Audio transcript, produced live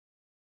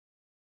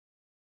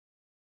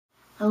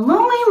Hello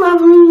my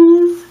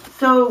lovelies!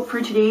 So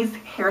for today's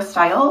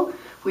hairstyle,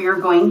 we are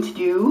going to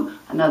do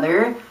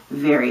another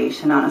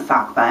variation on a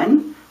sock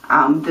bun.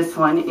 This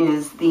one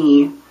is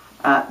the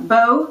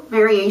bow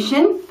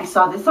variation. I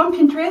saw this on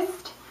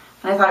Pinterest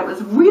and I thought it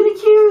was really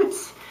cute.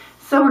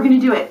 So we're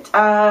going to do it.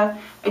 I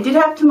did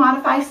have to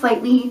modify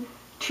slightly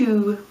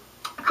to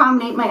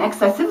accommodate my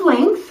excessive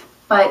length,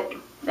 but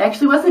it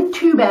actually wasn't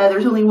too bad.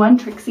 There's only one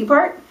tricksy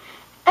part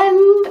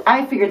and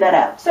I figured that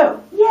out.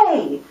 So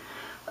yay!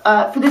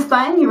 For this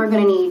bun, you are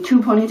going to need 2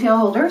 ponytail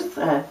holders.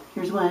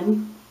 Here's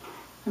one.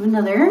 I have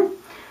another.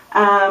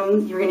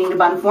 You're going to need a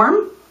bun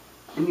form.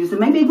 I'm using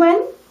my big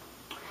one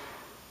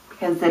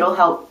because it'll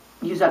help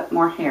use up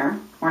more hair,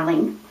 more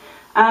length.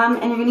 And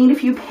you're going to need a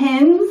few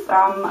pins.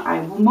 I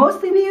will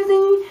mostly be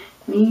using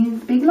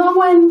these big long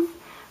ones.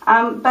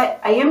 But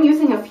I am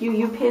using a few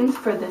U-pins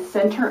for the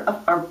center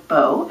of our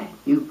bow. And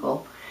you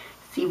will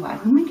see why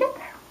when we get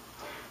there.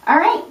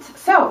 Alright,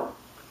 so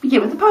begin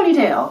with the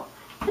ponytail.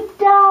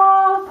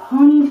 Ta-da!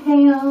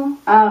 Ponytail.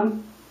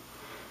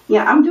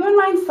 Yeah, I'm doing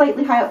mine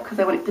slightly high up because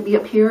I want it to be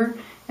up here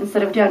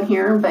instead of down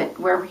here, but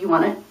wherever you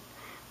want it,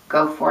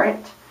 go for it.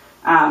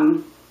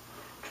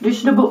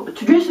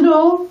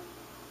 Traditional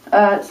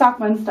sock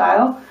bun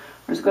style.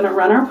 We're just going to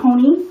run our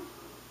pony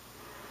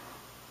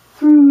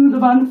through the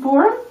bun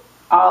form,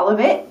 all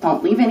of it.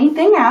 Don't leave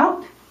anything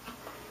out.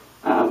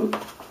 And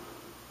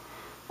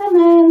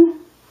then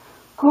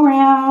go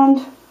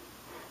around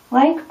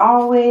like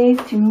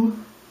always to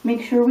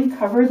make sure we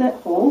cover that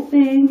whole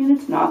thing and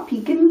it's not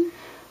peeking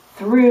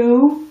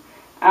through.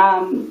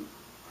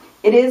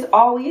 It is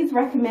always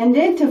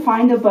recommended to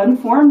find a bun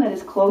form that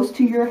is close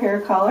to your hair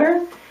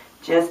color,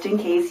 just in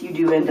case you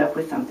do end up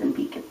with something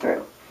peeking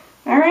through.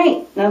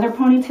 Alright, another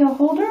ponytail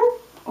holder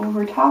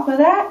over top of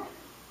that,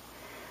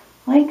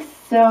 like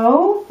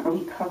so. Are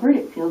we covered?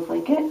 It feels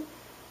like it.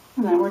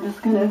 And then we're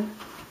just going to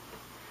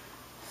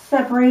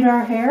separate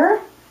our hair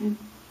and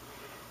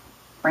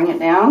bring it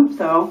down,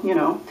 so, you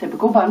know,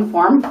 typical bun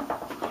form,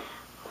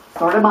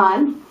 sort of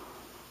bun.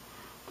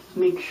 Just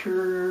make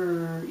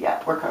sure,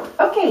 yeah, we're covered.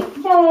 Okay,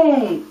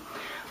 yay!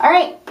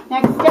 Alright,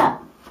 next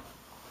step.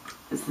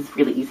 This is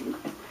really easy,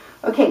 guys.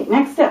 Okay,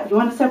 next step, you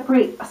want to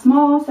separate a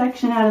small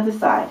section out of the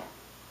side.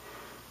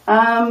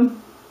 That's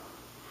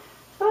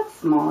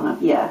small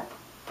enough, yeah.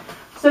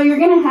 So you're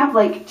going to have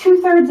like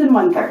 2/3 and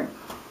 1/3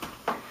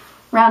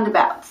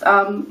 roundabouts.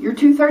 Your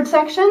 2/3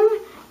 section,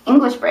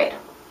 English braid.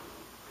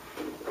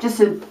 Just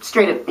a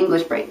straight up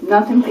English braid,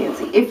 nothing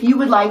fancy. If you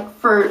would like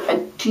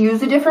to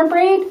use a different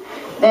braid,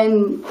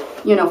 then,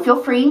 you know,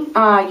 feel free.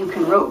 You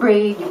can rope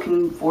braid, you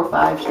can 4 or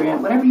 5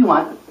 strand, whatever you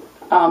want.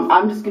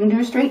 I'm just going to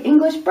do a straight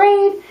English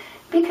braid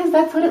because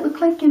that's what it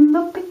looked like in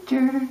the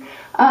picture.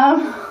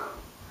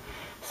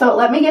 So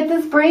let me get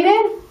this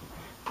braided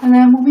and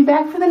then we'll be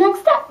back for the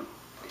next step.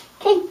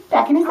 Okay,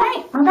 back in a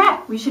second. We're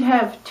back. We should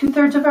have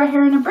 2/3 of our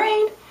hair in a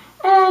braid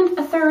and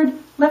 1/3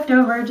 left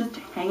over just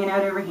hanging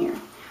out over here.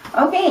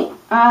 Okay,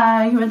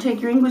 you want to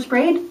take your English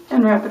braid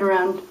and wrap it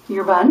around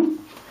your bun,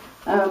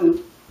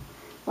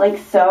 like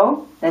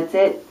so. That's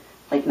it,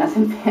 like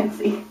nothing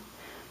fancy.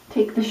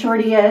 Take the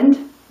shorty end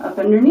up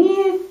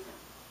underneath.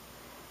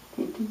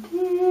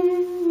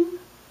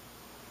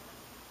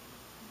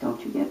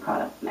 Don't you get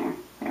caught up in there.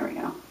 There we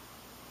go.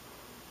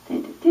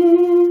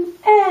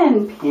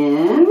 And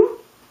pin.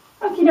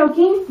 Okie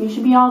dokie, you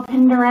should be all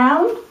pinned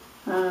around.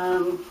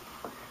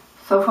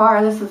 So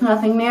far this is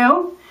nothing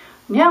new.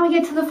 Now we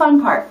get to the fun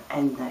part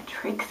and the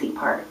tricksy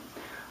part.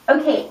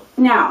 Okay,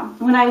 now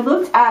when I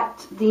looked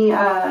at the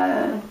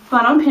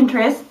bun on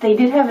Pinterest, they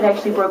did have it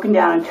actually broken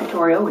down in a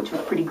tutorial, which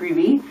was pretty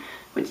groovy,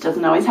 which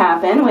doesn't always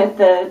happen with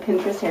the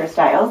Pinterest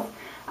hairstyles.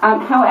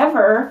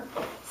 However,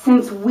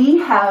 since we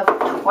have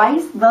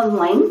twice the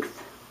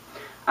length,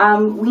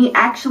 we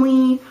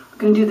actually are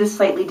going to do this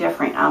slightly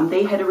different.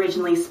 They had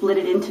originally split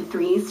it into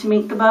 3s to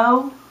make the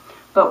bow,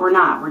 but we're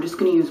not. We're just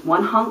going to use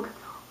one hunk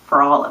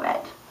for all of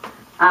it.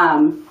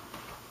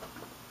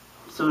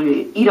 So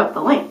we eat up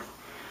the length.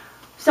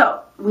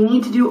 So we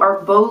need to do our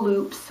bow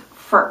loops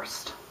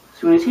first.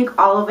 So you want to take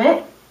all of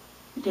it,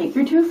 you take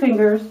your 2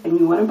 fingers, and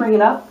you want to bring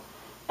it up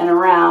and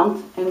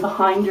around and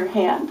behind your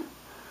hand,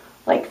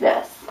 like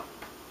this.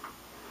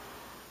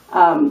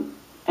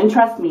 And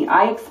trust me,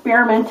 I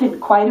experimented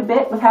quite a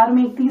bit with how to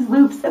make these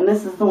loops, and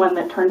this is the one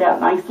that turned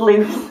out nice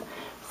loops.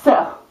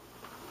 So,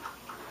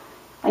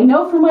 I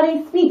know from what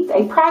I speak,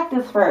 I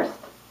practice first.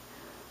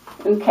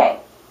 Okay,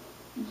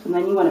 so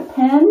then you want to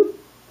pin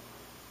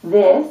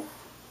this.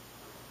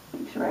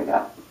 Make sure I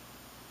got.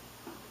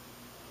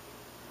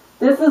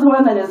 This is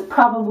one that is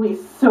probably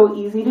so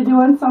easy to do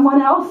on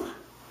someone else,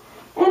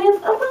 and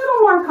it's a little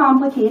more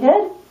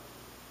complicated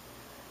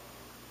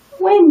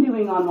when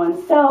doing on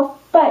oneself,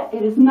 but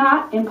it is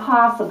not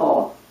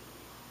impossible.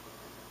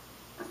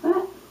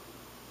 I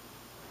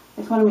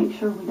just want to make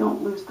sure we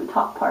don't lose the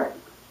top part.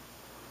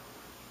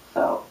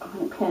 So I'm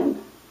going to pin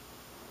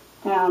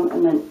down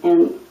and then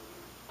in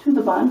to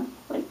the bun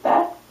like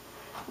that.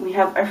 We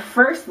have our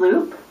first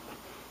loop.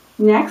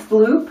 Next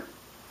loop,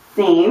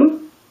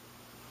 same.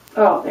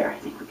 Oh, there, I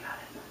think we got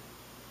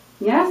it.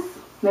 Yes?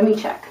 Let me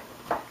check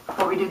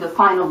before we do the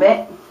final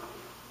bit.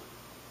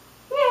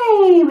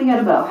 Yay, we got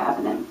a bow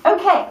happening.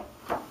 Okay,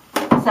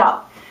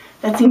 so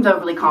that seems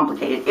overly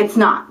complicated. It's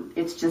not.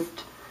 It's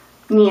just,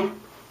 meh.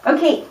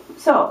 Okay,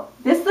 so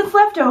this that's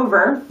left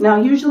over, now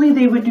usually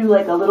they would do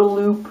like a little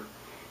loop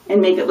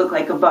and make it look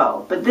like a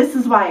bow, but this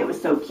is why it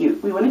was so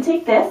cute. We want to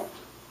take this,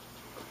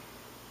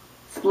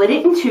 split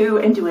it in two,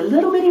 and do a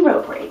little bitty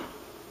rope braid.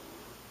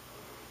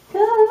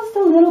 Just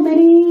a little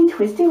bitty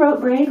twisty rope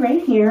braid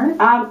right here.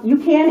 You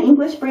can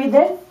English braid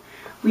this.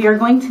 We are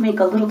going to make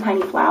a little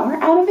tiny flower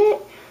out of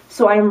it.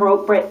 So I'm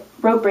rope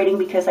braiding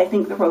because I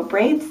think the rope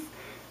braids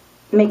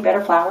make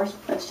better flowers.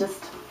 That's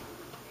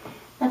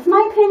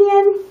my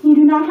opinion. You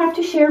do not have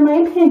to share my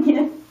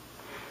opinion.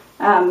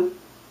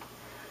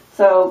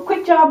 So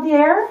quick job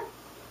there.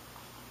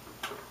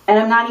 And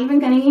I'm not even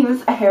going to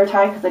use a hair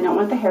tie because I don't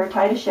want the hair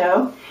tie to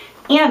show.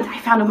 And I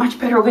found a much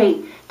better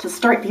way to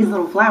start these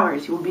little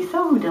flowers. You will be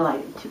so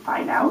delighted to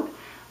find out.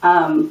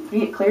 We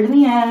get clear to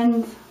the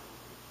end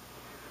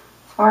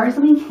as far as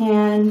we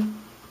can.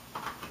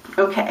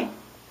 Okay.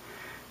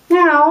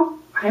 Now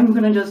I'm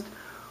going to just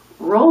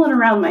roll it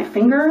around my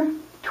finger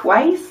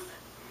twice,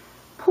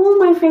 pull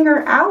my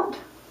finger out,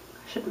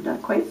 I shouldn't have done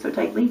it quite so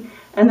tightly,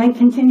 and then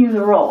continue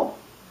the roll.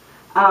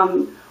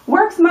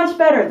 Works much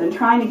better than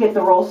trying to get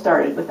the roll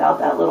started without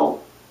that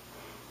little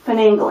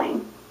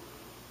finagling.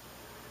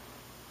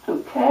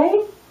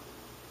 Okay,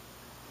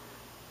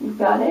 we've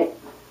got it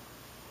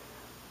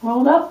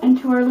rolled up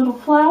into our little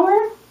flower.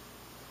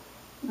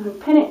 I'm going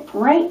to pin it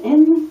right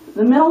in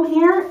the middle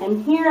here,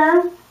 and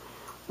here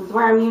is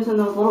where I'm using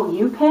those little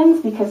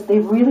U-pins because they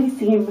really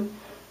seem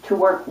to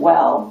work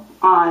well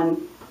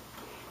on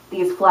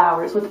these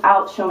flowers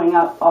without showing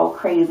up all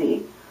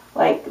crazy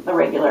like the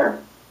regular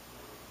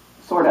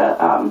sort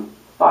of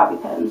bobby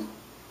pins.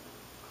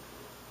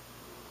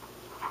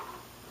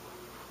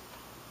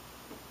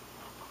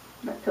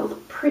 That feels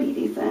pretty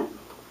decent,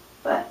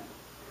 but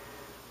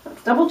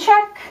let's double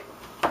check.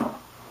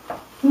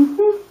 Yay!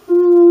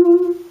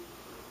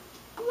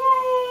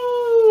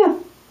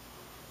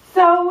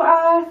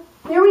 So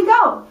there we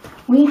go.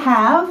 We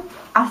have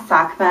a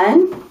sock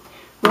bun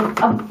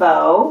with a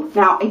bow.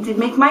 Now I did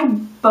make my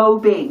bow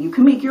big. You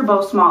can make your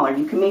bow smaller.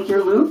 You can make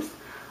your loops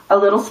a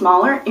little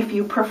smaller if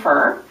you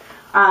prefer.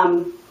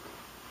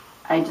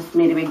 I just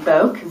made a big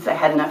bow because I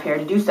had enough hair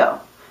to do so.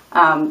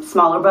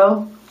 Smaller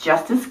bow,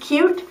 just as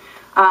cute.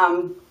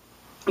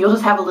 You'll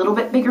just have a little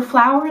bit bigger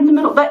flower in the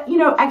middle, but you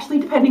know, actually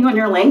depending on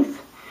your length,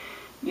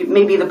 it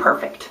may be the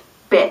perfect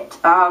bit.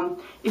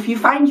 If you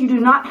find you do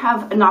not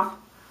have enough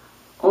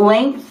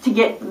length to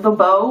get the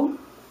bow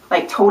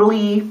like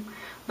totally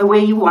the way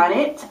you want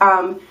it,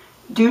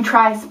 do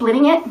try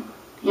splitting it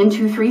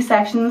into 3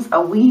 sections,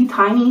 a wee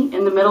tiny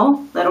in the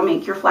middle, that'll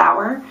make your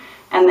flower,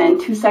 and then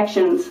 2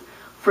 sections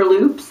for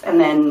loops, and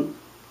then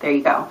there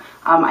you go.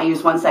 I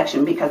use 1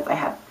 section because I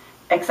have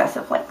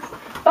excessive length.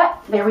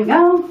 But there we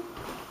go.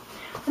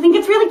 I think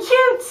it's really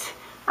cute.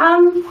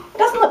 It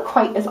doesn't look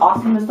quite as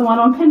awesome as the one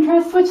on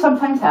Pinterest, which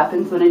sometimes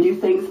happens when I do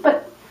things,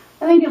 but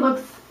I think it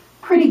looks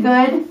pretty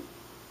good.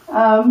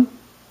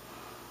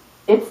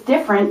 It's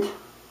different.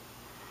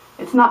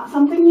 It's not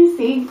something you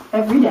see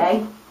every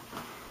day.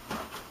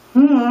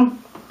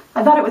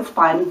 I thought it was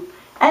fun.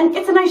 And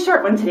it's a nice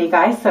short one today,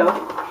 guys, so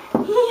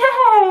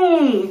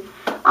yay!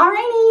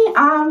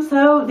 Alrighty,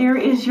 so there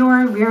is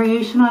your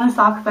variation on a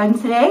sock bun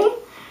today.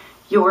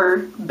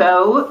 Your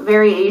bow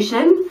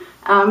variation.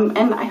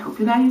 And I hope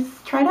you guys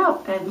try it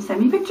out and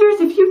send me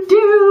pictures if you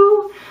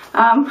do.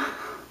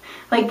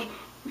 Like,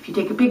 if you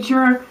take a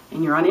picture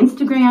and you're on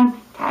Instagram,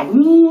 tag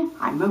me,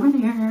 I'm over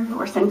there,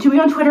 or send it to me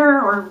on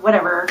Twitter or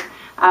whatever.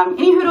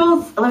 Any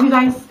hoodles, I love you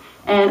guys,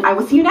 and I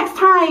will see you next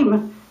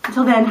time.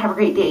 Until then, have a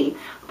great day.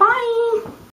 Bye!